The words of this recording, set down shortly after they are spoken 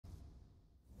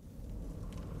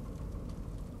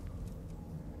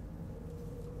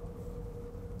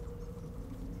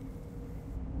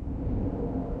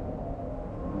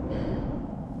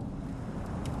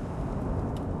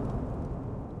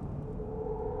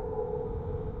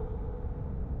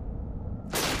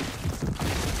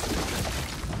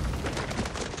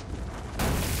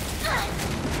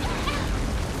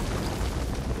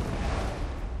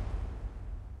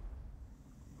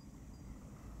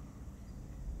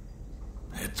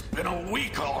a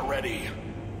week already.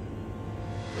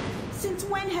 Since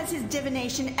when has his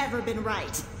divination ever been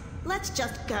right? Let's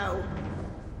just go.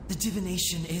 The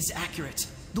divination is accurate.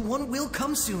 The one will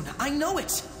come soon. I know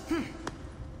it.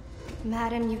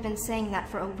 Madam, you've been saying that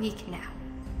for a week now.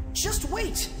 Just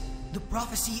wait. The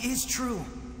prophecy is true.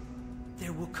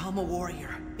 There will come a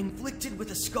warrior, inflicted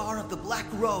with a scar of the Black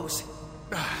Rose.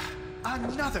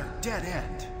 Another dead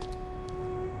end.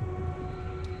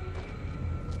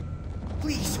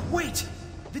 Please, wait!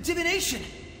 The divination!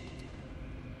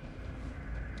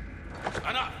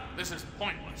 Enough! This is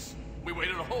pointless. We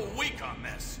waited a whole week on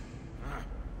this.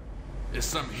 Is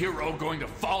some hero going to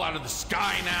fall out of the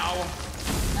sky now?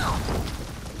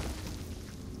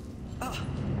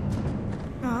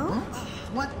 Oh?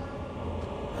 What?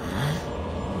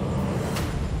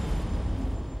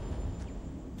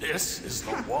 This is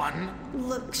the one?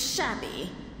 Looks shabby.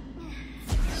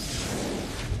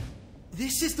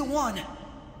 This is the one!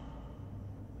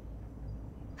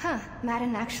 Huh,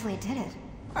 Madden actually did it.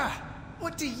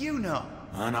 What do you know?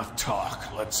 Enough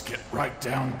talk. Let's get right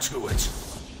down to it.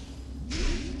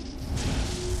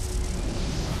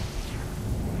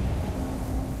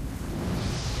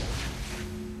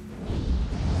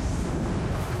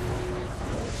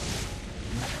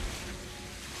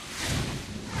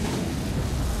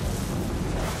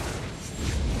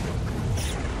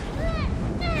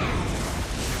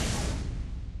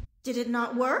 Did it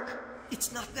not work?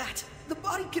 It's not that. The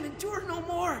body can endure no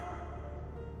more.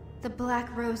 The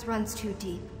Black Rose runs too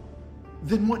deep.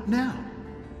 Then what now?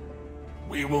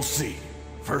 We will see.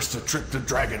 First, a trip to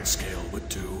Dragon Scale would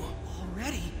do.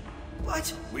 Already?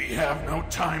 But... We have no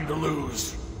time to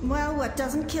lose. Well, what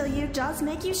doesn't kill you does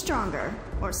make you stronger.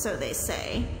 Or so they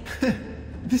say.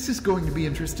 This is going to be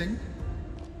interesting.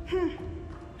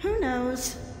 Who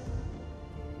knows?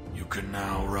 You can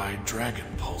now ride dragon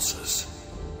pulses.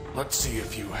 Let's see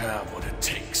if you have what it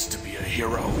takes to be a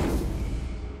hero.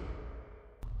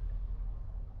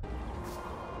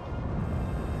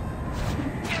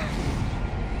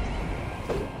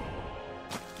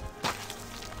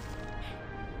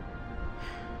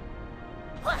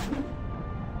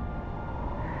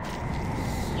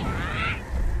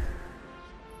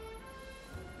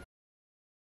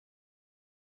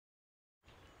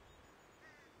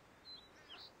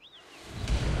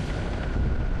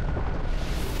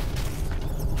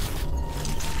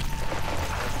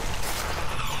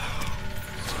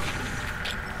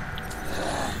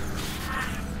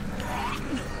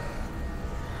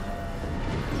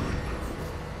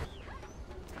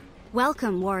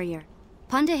 Welcome, warrior.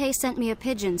 Pundahe sent me a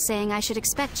pigeon saying I should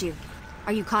expect you.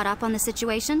 Are you caught up on the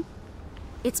situation?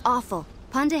 It's awful.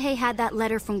 Pundahe had that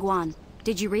letter from Guan.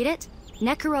 Did you read it?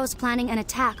 Nekaro's planning an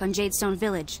attack on Jadestone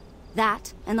Village.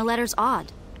 That, and the letter's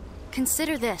odd.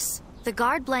 Consider this. The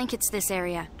guard blankets this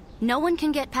area. No one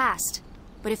can get past.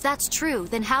 But if that's true,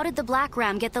 then how did the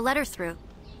Blackram get the letter through?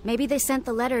 Maybe they sent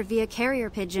the letter via carrier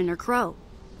pigeon or crow.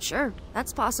 Sure,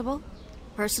 that's possible.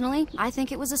 Personally, I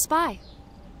think it was a spy.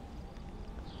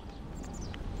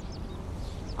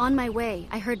 On my way,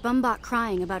 I heard Bumbok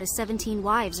crying about his 17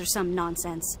 wives or some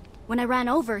nonsense. When I ran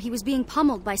over, he was being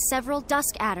pummeled by several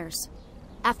dusk adders.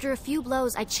 After a few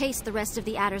blows, I chased the rest of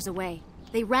the adders away.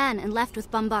 They ran and left with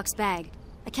Bumbok's bag.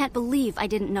 I can't believe I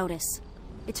didn't notice.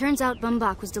 It turns out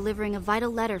Bumbok was delivering a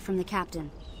vital letter from the captain.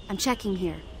 I'm checking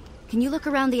here. Can you look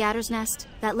around the adder's nest?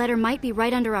 That letter might be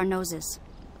right under our noses.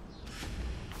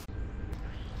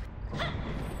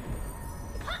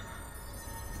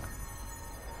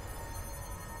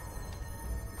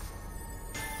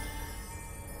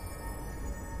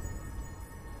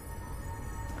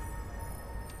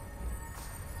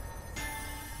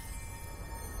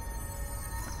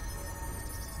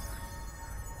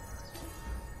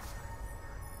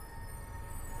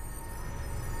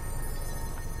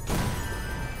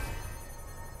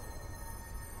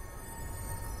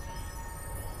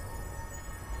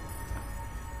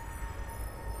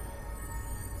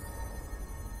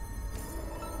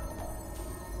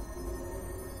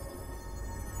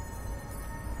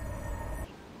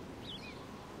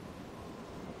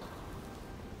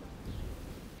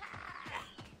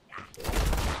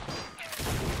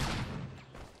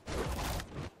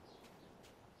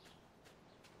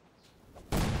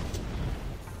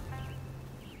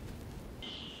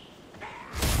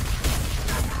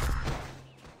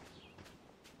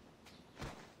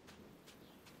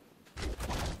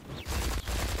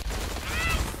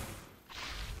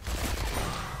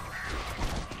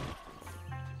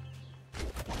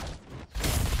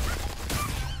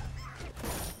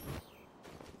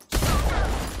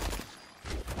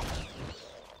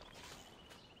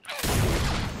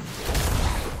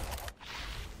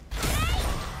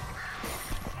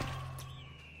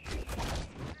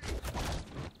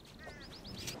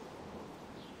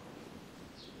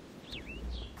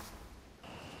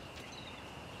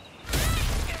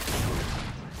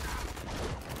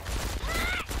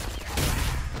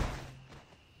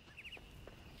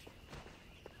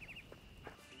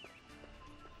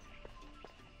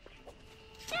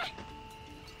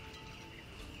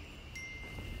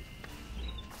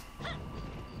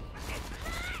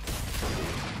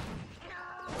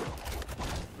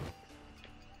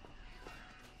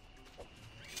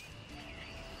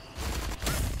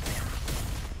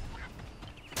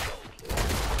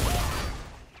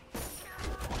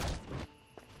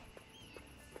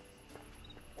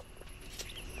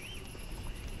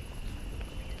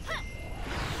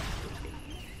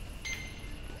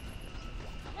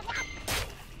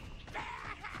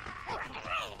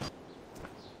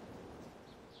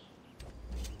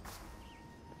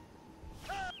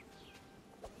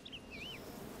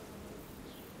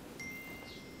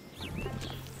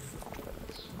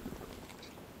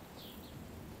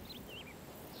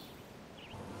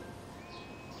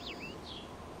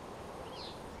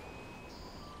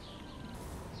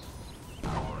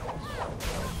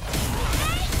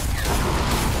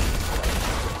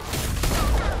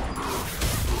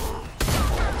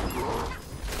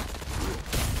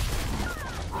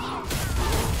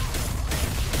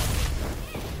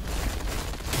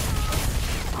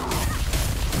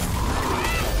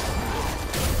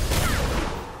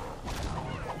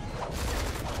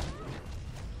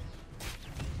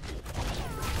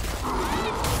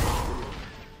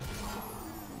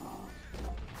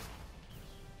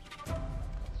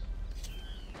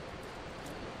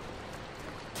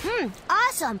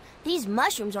 Awesome! These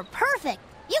mushrooms are perfect!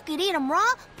 You could eat them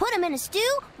raw, put them in a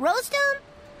stew, roast them?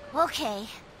 Okay,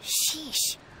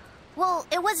 sheesh. Well,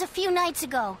 it was a few nights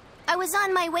ago. I was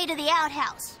on my way to the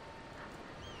outhouse.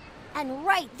 And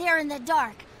right there in the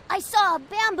dark, I saw a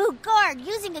bamboo guard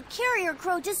using a carrier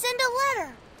crow to send a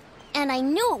letter. And I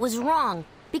knew it was wrong,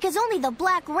 because only the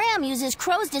Blackram uses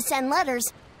crows to send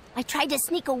letters. I tried to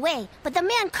sneak away, but the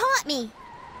man caught me.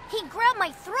 He grabbed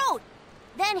my throat.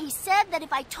 Then he said that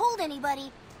if I told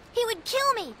anybody, he would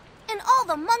kill me and all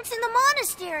the monks in the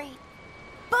monastery.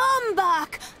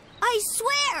 Bumbach! I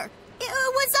swear, it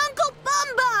was Uncle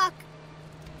Bumbach!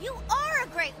 You are a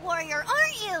great warrior,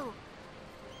 aren't you?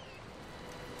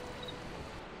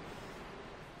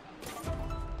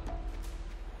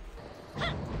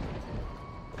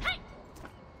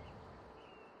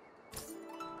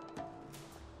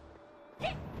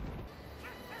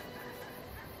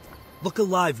 Look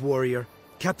alive, warrior.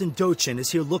 Captain Dochun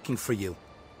is here looking for you.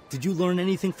 Did you learn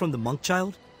anything from the monk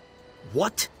child?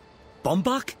 What?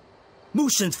 Bumbach?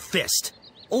 Mushin's fist!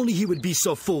 Only he would be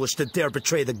so foolish to dare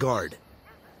betray the guard.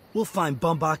 We'll find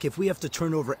Bumbach if we have to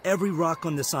turn over every rock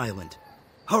on this island.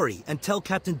 Hurry and tell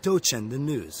Captain Dochun the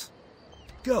news.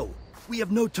 Go. We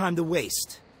have no time to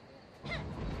waste.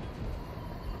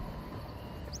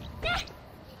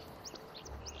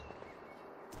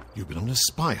 You've been on a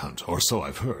spy hunt, or so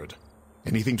I've heard.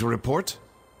 Anything to report?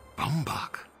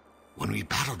 Bumbach. When we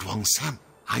battled Wungsam,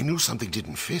 I knew something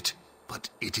didn't fit, but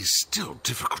it is still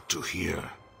difficult to hear.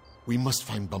 We must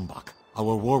find Bumbach.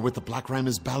 Our war with the Blackram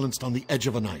is balanced on the edge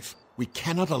of a knife. We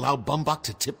cannot allow Bumbach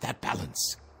to tip that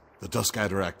balance. The Dusk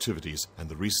Adder activities and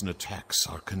the recent attacks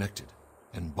are connected,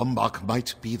 and Bumbach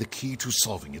might be the key to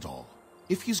solving it all.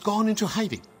 If he's gone into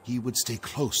hiding, he would stay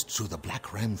close to the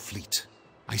Blackram fleet.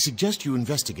 I suggest you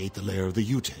investigate the lair of the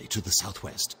Yute to the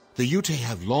southwest. The Yute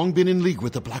have long been in league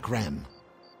with the Blackram.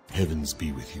 Heavens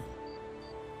be with you.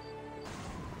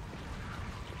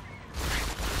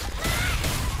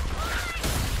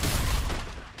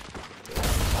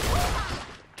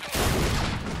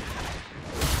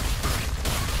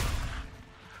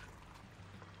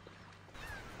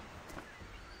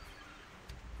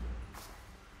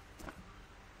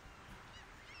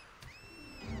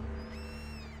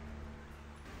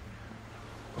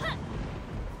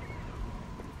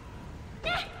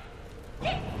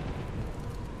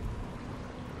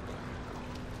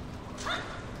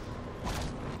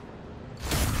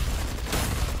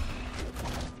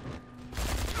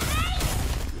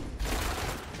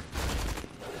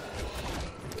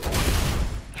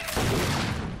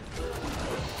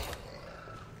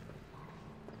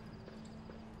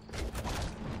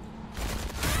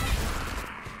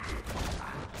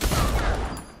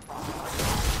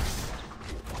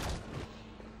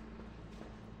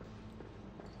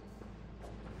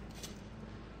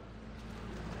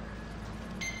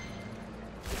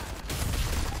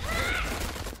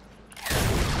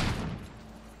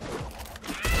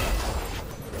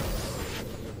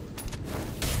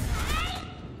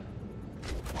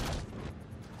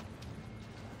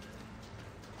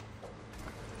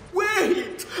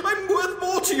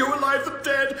 To you alive and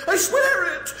dead. I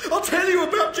swear it. I'll tell you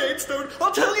about Jadestone.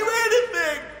 I'll tell you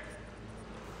anything.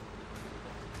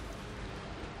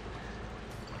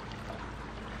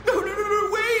 No,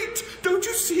 wait. Don't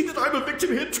you see that I'm a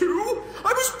victim here too?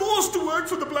 I was forced to work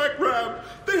for the Blackram.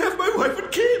 They have my wife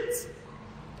and kids.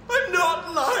 I'm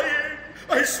not lying.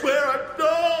 I swear I'm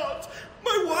not.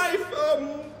 My wife,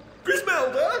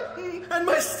 Grismelda, and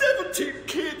my 17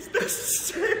 kids, they're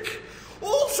sick.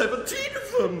 All 17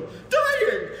 of them,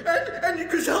 dying, and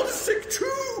Griselda's sick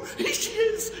too. She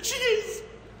is.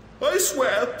 I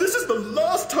swear, this is the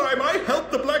last time I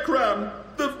helped the Blackram.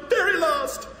 The very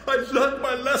last. I learned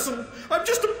my lesson. I'm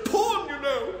just a pawn, you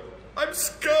know. I'm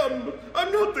scum.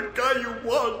 I'm not the guy you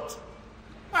want.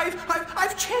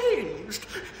 I've changed.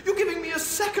 You're giving me a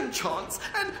second chance,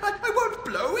 and I won't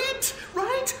blow it.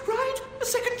 Right? A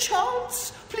second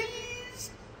chance,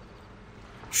 please.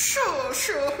 Sure.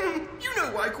 You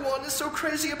know why Guan is so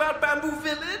crazy about Bamboo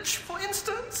Village, for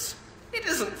instance? It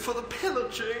isn't for the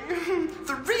pillaging.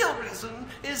 The real reason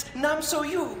is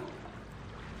Namsoyoo.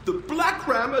 The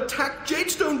Blackram attacked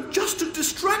Jadestone just to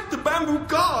distract the Bamboo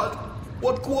Guard.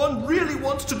 What Guan really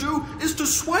wants to do is to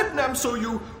swipe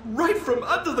Namsoyoo right from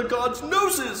under the Guard's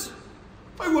noses.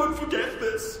 I won't forget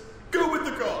this. Go with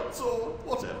the Guards, or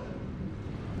whatever.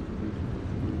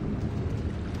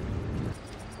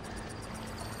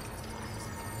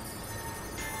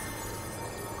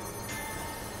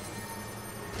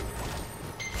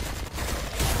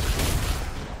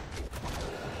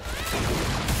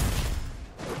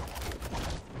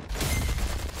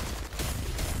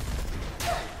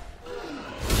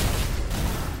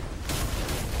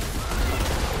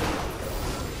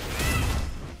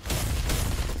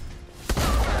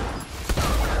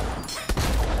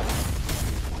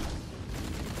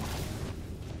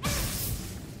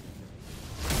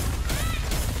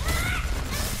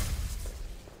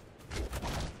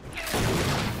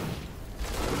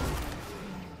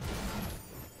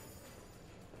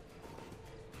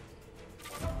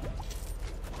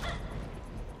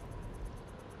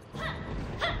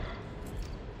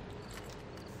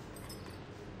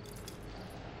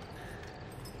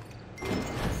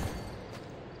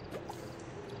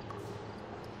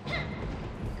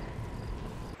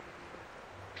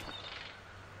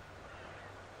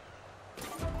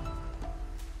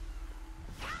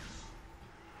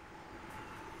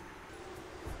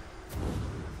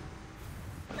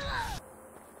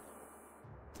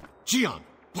 Jian,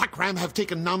 Blackram have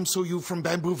taken Namsoyoo from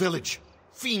Bamboo Village.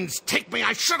 Fiends take me,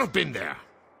 I should have been there!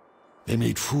 They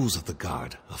made fools of the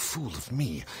guard, a fool of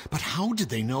me. But how did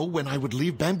they know when I would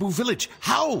leave Bamboo Village?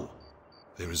 How?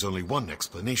 There is only one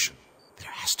explanation.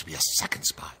 There has to be a second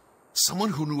spy. Someone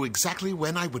who knew exactly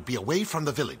when I would be away from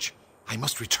the village. I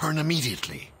must return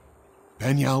immediately.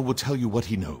 Ban Yao will tell you what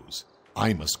he knows.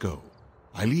 I must go.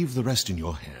 I leave the rest in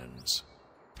your hands.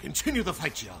 Continue the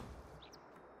fight, Jian.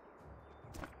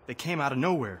 They came out of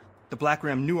nowhere. The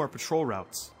Blackram knew our patrol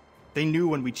routes. They knew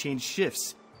when we changed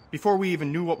shifts. Before we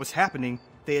even knew what was happening,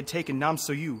 they had taken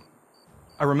Namsoyoo.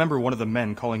 I remember one of the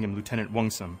men calling him Lieutenant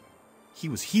Wungsam. He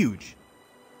was huge.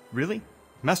 Really?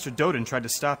 Master Dodan tried to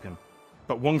stop him,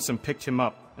 but Wungsam picked him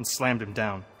up and slammed him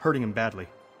down, hurting him badly.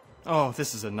 Oh,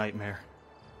 this is a nightmare.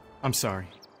 I'm sorry.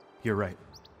 You're right.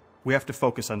 We have to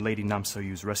focus on Lady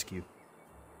Namsoyoo's rescue.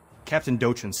 Captain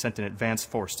Dochun sent an advance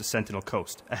force to Sentinel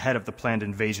Coast, ahead of the planned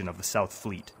invasion of the South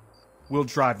Fleet. We'll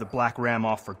drive the Black Ram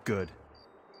off for good.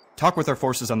 Talk with our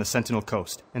forces on the Sentinel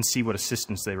Coast, and see what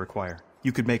assistance they require.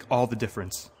 You could make all the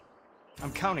difference.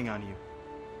 I'm counting on you.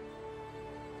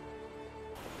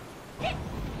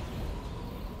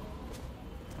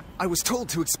 I was told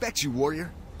to expect you,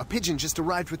 warrior. A pigeon just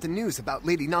arrived with the news about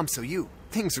Lady Namsoyoo.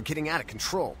 Things are getting out of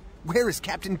control. Where is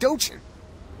Captain Dochun?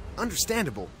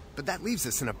 Understandable, but that leaves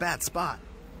us in a bad spot.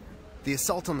 The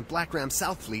assault on the Blackram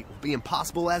South Fleet will be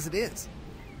impossible as it is.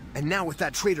 And now with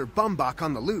that traitor Bumbok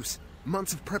on the loose,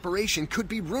 months of preparation could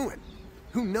be ruined.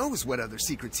 Who knows what other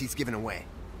secrets he's given away?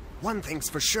 One thing's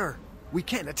for sure, we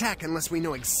can't attack unless we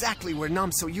know exactly where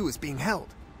Namsoyoo is being held.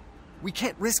 We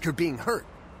can't risk her being hurt,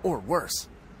 or worse.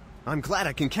 I'm glad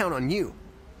I can count on you.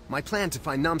 My plan to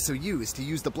find Namsoyoo is to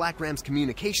use the Blackram's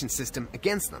communication system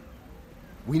against them.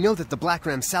 We know that the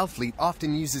Blackram South Fleet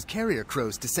often uses carrier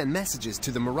crows to send messages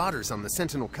to the marauders on the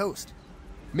Sentinel Coast.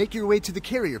 Make your way to the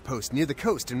carrier post near the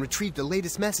coast and retrieve the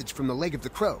latest message from the leg of the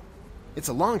crow. It's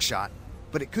a long shot,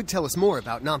 but it could tell us more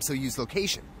about Namsoyoo's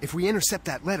location. If we intercept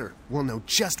that letter, we'll know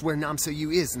just where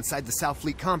Namsoyoo is inside the South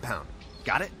Fleet compound.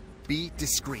 Got it? Be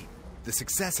discreet. The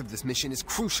success of this mission is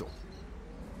crucial.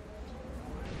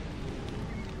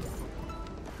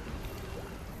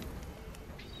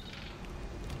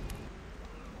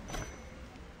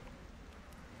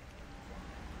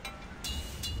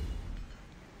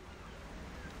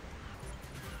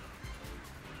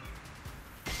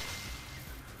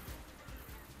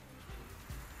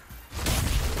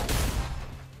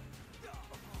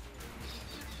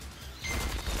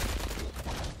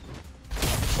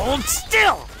 Hold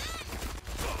still!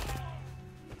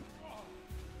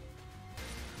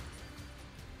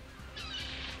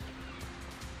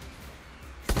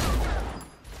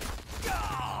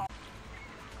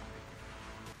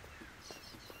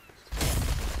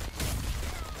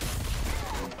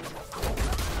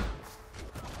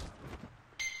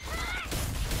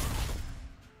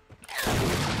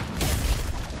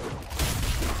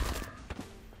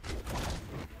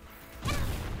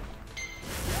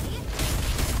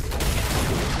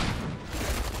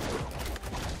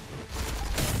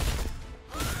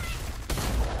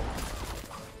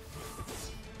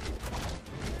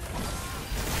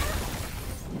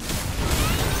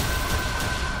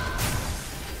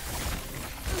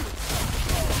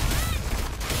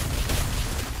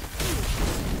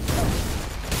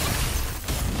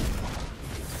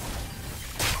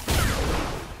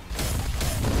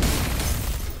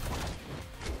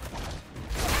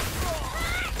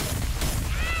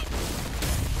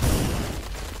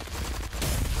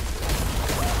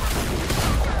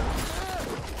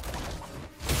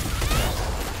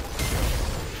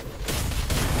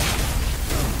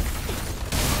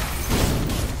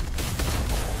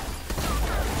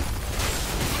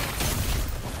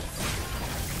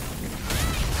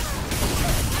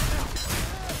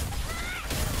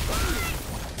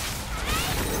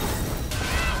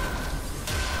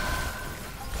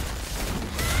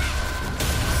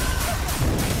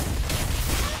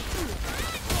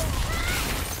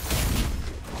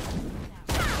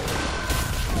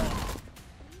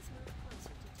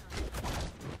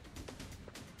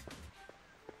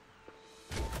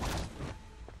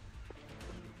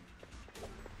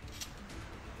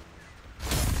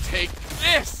 Take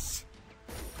this!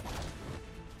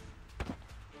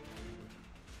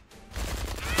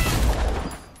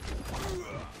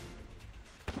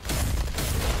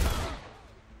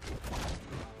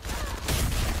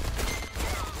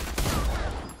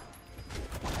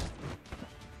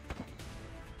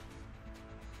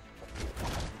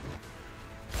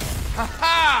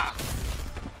 Ha-ha!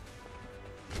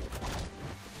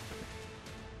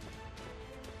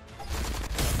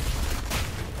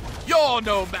 You're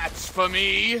no match for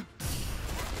me!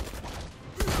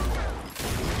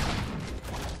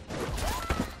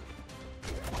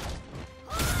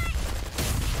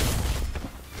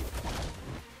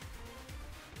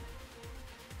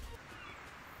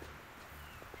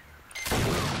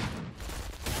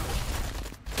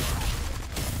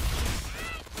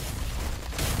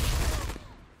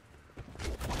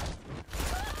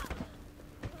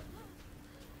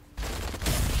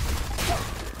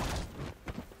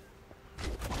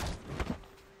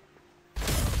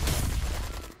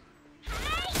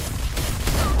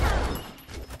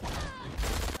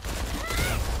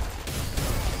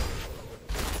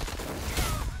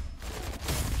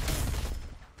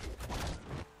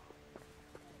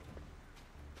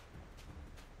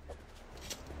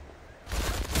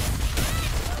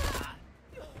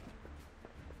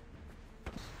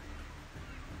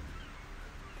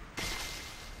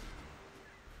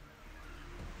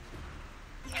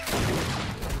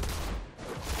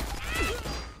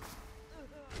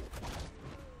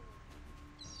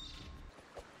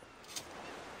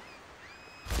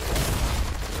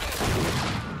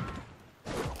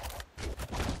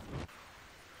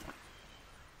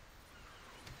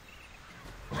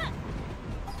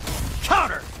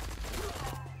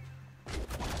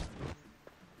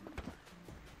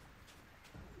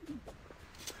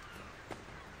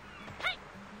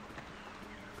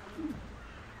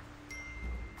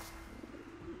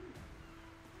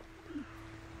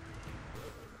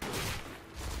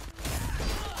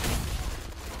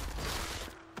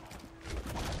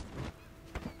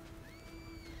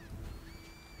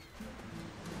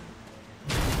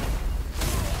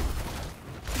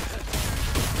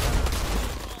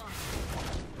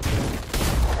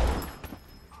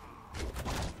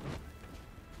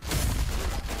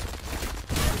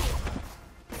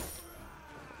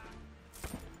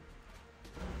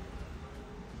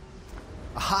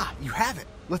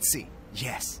 Let's see.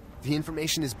 Yes, the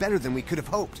information is better than we could have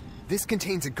hoped. This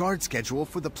contains a guard schedule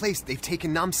for the place they've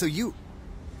taken Namsoyoo.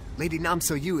 Lady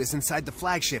Namsoyoo is inside the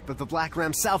flagship of the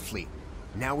Blackram South Fleet.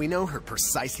 Now we know her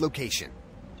precise location.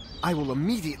 I will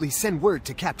immediately send word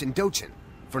to Captain Dochun.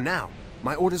 For now,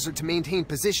 my orders are to maintain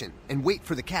position and wait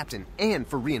for the captain and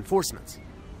for reinforcements.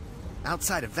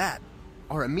 Outside of that,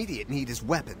 our immediate need is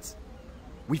weapons.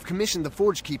 We've commissioned the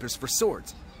Forge Keepers for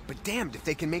swords, but damned if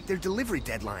they can make their delivery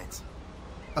deadlines.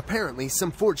 Apparently,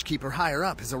 some Forge Keeper higher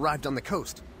up has arrived on the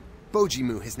coast.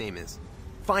 Bojimu, his name is.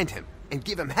 Find him and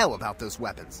give him hell about those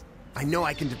weapons. I know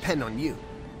I can depend on you.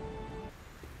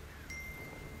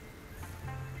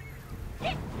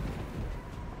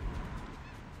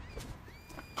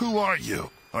 Who are you?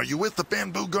 Are you with the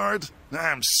Bamboo Guard?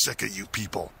 I'm sick of you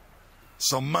people.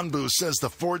 So Munbu says the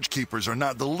Forge Keepers are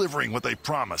not delivering what they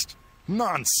promised.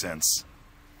 Nonsense.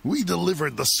 We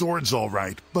delivered the swords all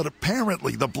right, but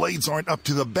apparently the blades aren't up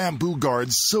to the Bamboo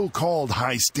Guard's so-called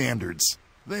high standards.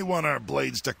 They want our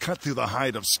blades to cut through the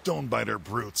hide of Stonebiter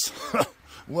brutes.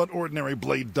 What ordinary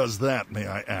blade does that, may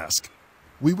I ask?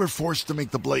 We were forced to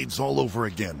make the blades all over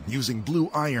again, using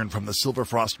blue iron from the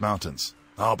Silverfrost Mountains.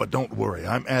 Oh, but don't worry,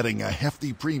 I'm adding a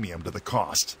hefty premium to the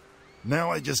cost.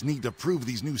 Now I just need to prove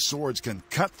these new swords can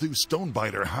cut through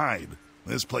Stonebiter hide.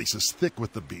 This place is thick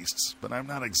with the beasts, but I'm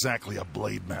not exactly a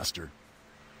blade master.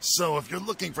 So if you're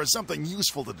looking for something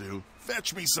useful to do,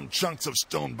 fetch me some chunks of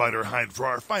Stonebiter hide for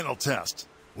our final test.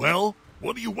 Well,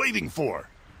 what are you waiting for?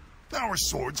 Our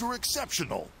swords are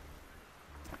exceptional.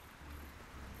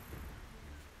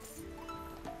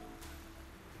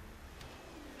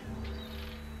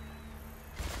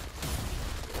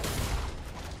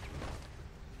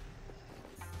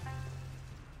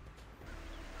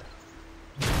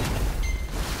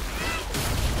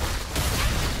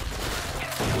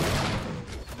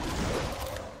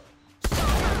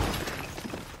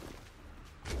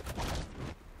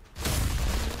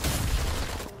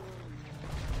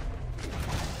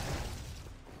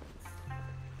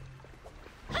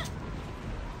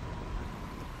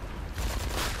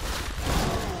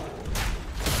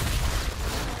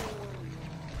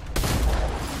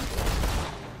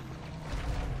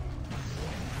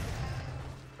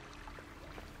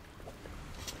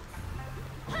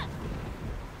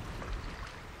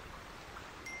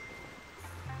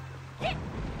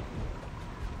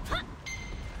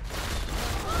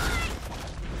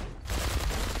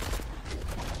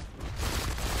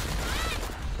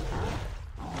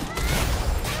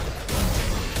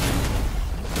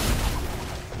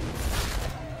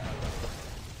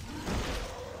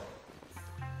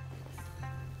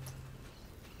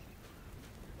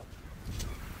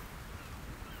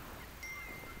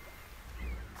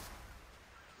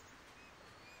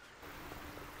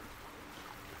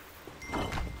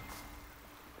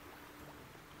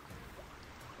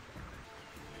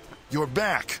 You're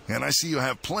back, and I see you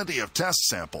have plenty of test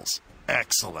samples.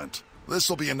 Excellent. This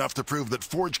will be enough to prove that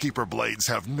Forgekeeper blades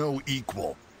have no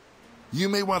equal. You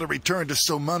may want to return to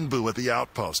Somunbu at the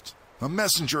outpost. A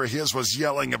messenger of his was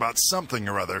yelling about something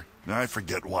or other. I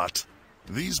forget what.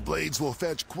 These blades will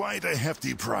fetch quite a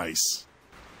hefty price.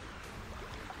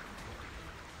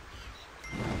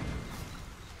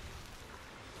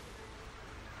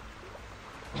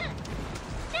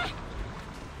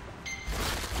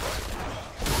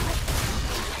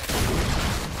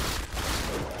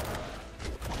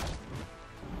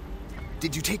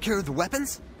 Did you take care of the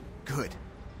weapons? Good.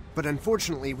 But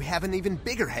unfortunately, we have an even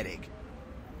bigger headache.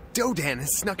 Dodan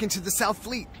has snuck into the South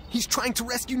Fleet. He's trying to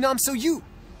rescue Namsoyoo.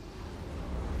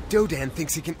 Dodan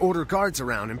thinks he can order guards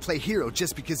around and play hero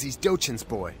just because he's Dochun's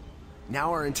boy.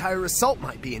 Now our entire assault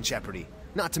might be in jeopardy,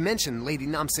 not to mention Lady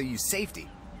Namsoyoo's safety.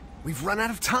 We've run out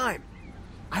of time.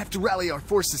 I have to rally our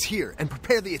forces here and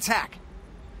prepare the attack.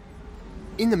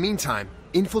 In the meantime,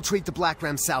 infiltrate the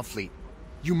Blackram South Fleet.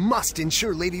 You must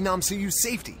ensure Lady Namsoyoo's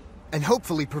safety, and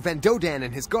hopefully prevent Dodan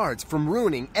and his guards from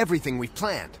ruining everything we've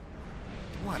planned.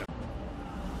 What a...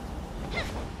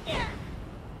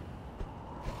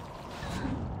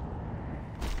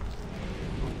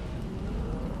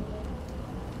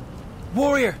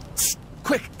 Warrior! Tss,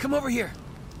 quick, come over here!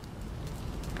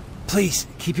 Please,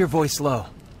 keep your voice low.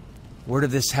 Word of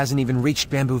this hasn't even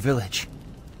reached Bamboo Village.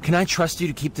 Can I trust you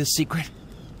to keep this secret?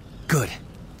 Good.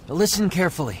 Now listen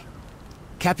carefully.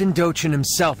 Captain Dochun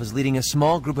himself is leading a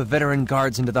small group of veteran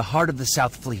guards into the heart of the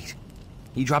South Fleet.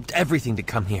 He dropped everything to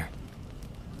come here.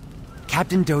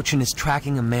 Captain Dochun is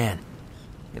tracking a man.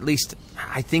 At least,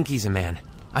 I think he's a man.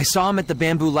 I saw him at the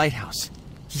Bamboo Lighthouse.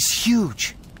 He's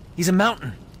huge. He's a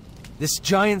mountain. This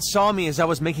giant saw me as I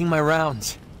was making my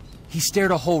rounds. He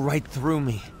stared a hole right through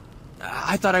me.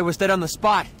 I thought I was dead on the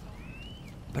spot.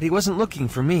 But he wasn't looking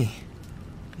for me.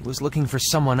 He was looking for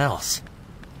someone else.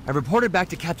 I reported back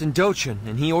to Captain Dochun,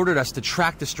 and he ordered us to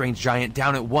track the strange giant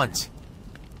down at once.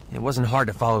 It wasn't hard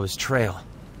to follow his trail.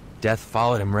 Death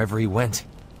followed him wherever he went.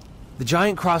 The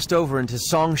giant crossed over into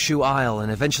Songshu Isle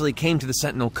and eventually came to the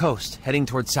Sentinel Coast, heading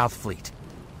towards South Fleet.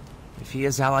 If he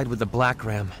is allied with the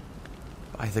Blackram,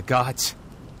 by the gods,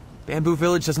 Bamboo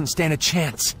Village doesn't stand a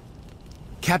chance.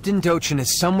 Captain Dochun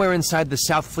is somewhere inside the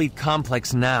South Fleet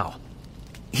complex now.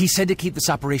 He said to keep this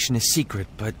operation a secret,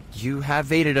 but you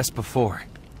have aided us before.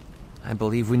 I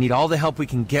believe we need all the help we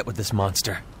can get with this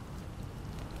monster.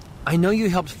 I know you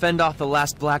helped fend off the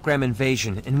last Blackram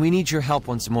invasion, and we need your help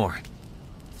once more.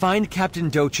 Find Captain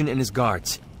Dochun and his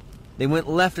guards. They went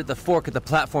left at the fork of the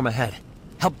platform ahead.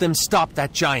 Help them stop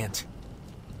that giant.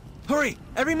 Hurry!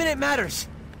 Every minute matters!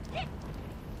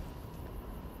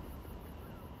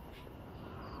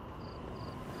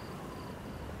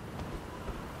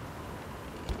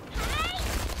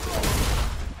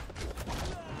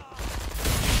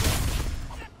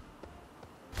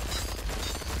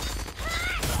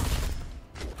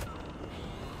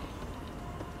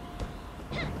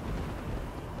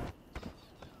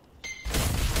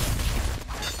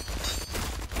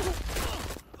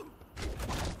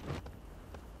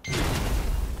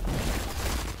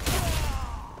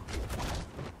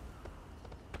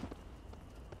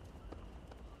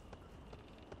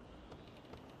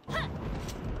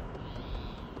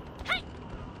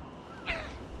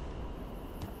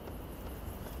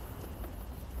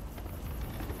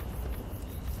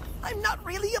 I'm not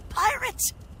really a pirate!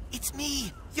 It's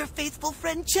me, your faithful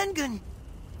friend Chengun.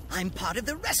 I'm part of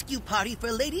the rescue party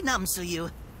for Lady Namsoyoo.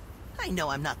 I know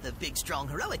I'm not the big, strong,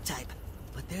 heroic type,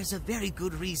 but there's a very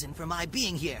good reason for my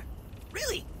being here.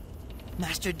 Really.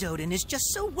 Master Dodan is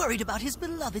just so worried about his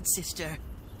beloved sister.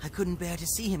 I couldn't bear to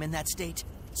see him in that state,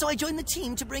 so I joined the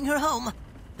team to bring her home.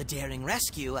 The daring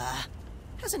rescue,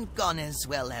 hasn't gone as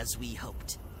well as we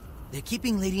hoped. They're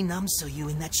keeping Lady Namsoyoo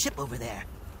in that ship over there.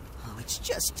 Oh, it's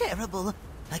just terrible.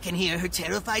 I can hear her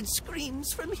terrified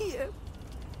screams from here.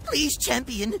 Please,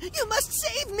 champion, you must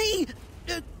save me!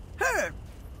 Her!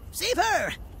 Save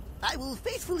her! I will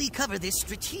faithfully cover this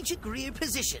strategic rear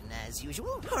position, as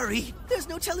usual. Hurry! There's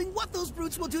no telling what those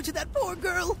brutes will do to that poor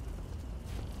girl!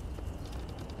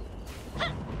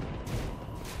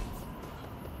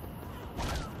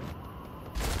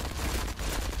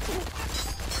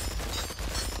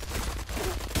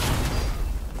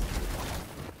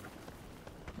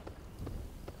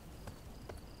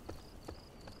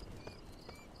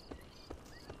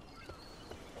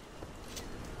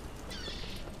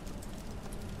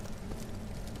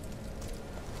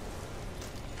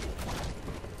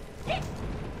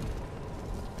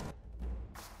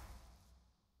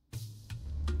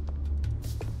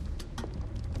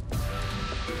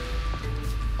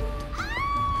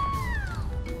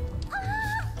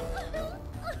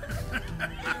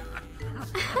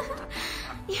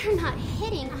 You're not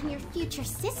hitting on your future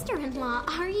sister-in-law,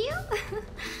 are you?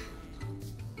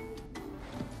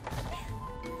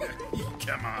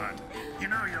 Come on. You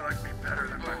know you like me better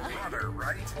than my brother,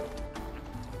 right?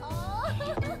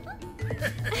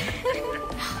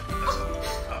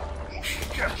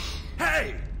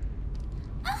 Hey!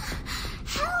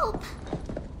 Help!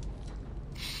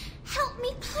 Help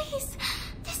me, please!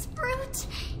 This brute,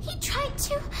 he tried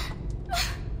to...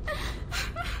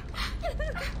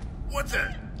 What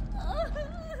the?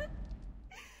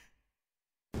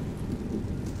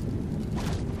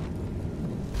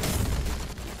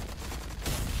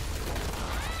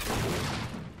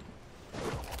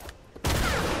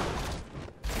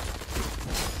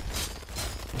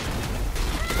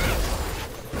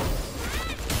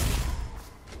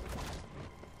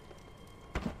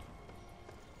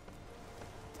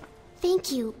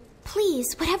 Thank you.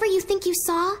 Please, whatever you think you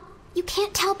saw, you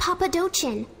can't tell Papa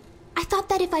Dochun. I thought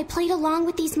that if I played along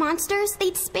with these monsters,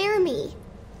 they'd spare me.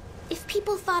 If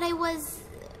people thought I was...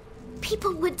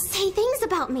 people would say things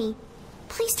about me.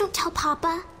 Please don't tell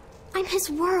Papa. I'm his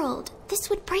world. This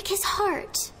would break his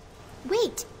heart.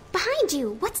 Wait, behind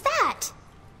you, what's that?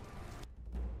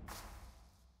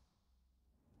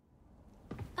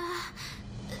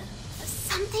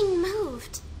 Something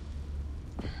moved.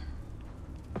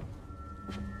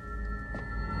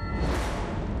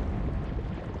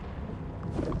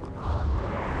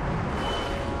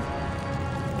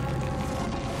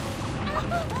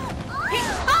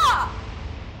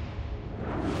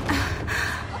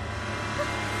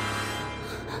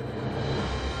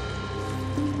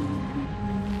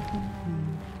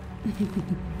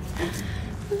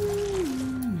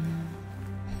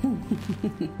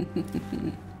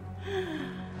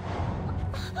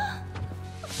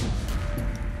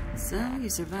 So, you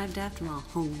survived after all,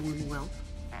 Hongmoon whelp.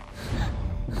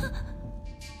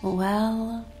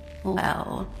 Well,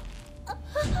 well.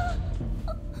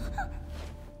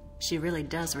 She really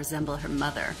does resemble her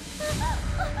mother.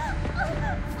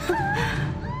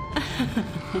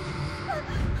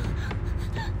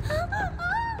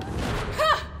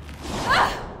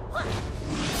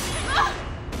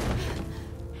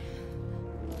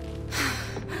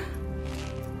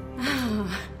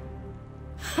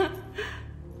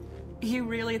 You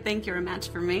really think you're a match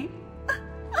for me?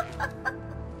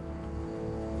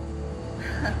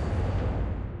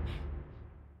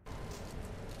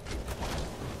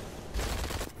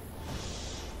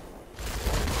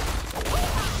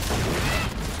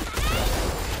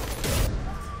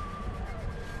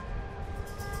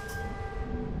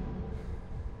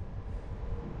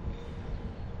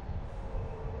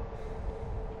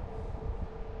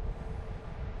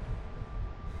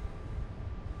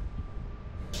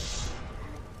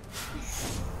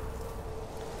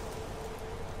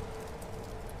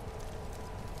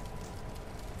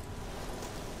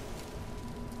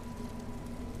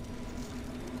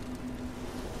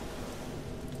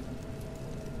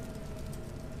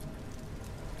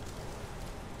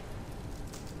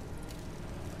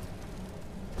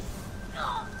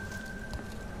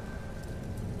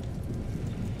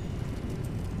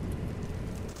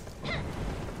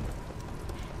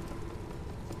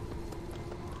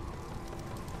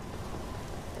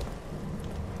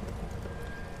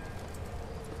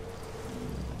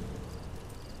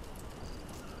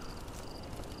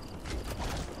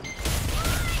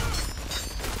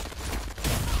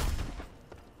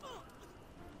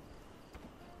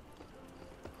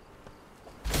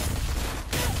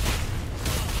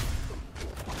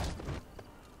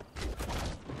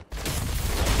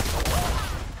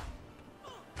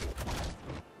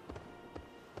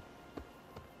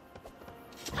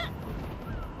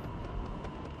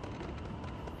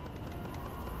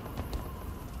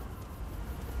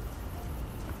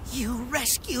 You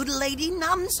rescued Lady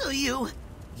Namsoyoo.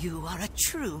 You are a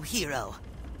true hero.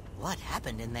 What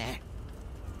happened in there?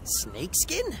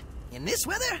 Snakeskin? In this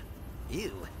weather?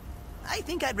 Ew. I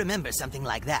think I'd remember something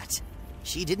like that.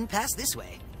 She didn't pass this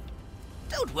way.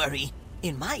 Don't worry.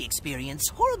 In my experience,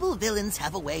 horrible villains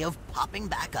have a way of popping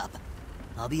back up.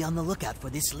 I'll be on the lookout for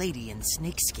this lady in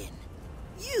snakeskin.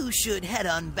 You should head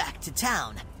on back to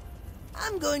town.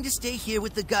 I'm going to stay here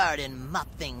with the guard and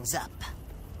mop things up.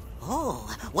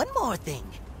 Oh, one more thing.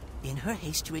 In her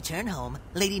haste to return home,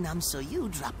 Lady Namsoyoo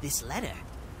dropped this letter.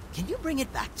 Can you bring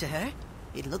it back to her?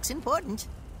 It looks important.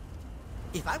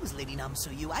 If I was Lady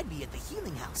Namsoyoo, I'd be at the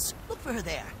healing house. Look for her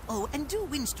there. Oh, and do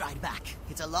windstride back.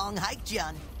 It's a long hike,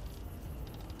 John.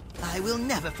 I will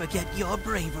never forget your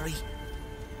bravery.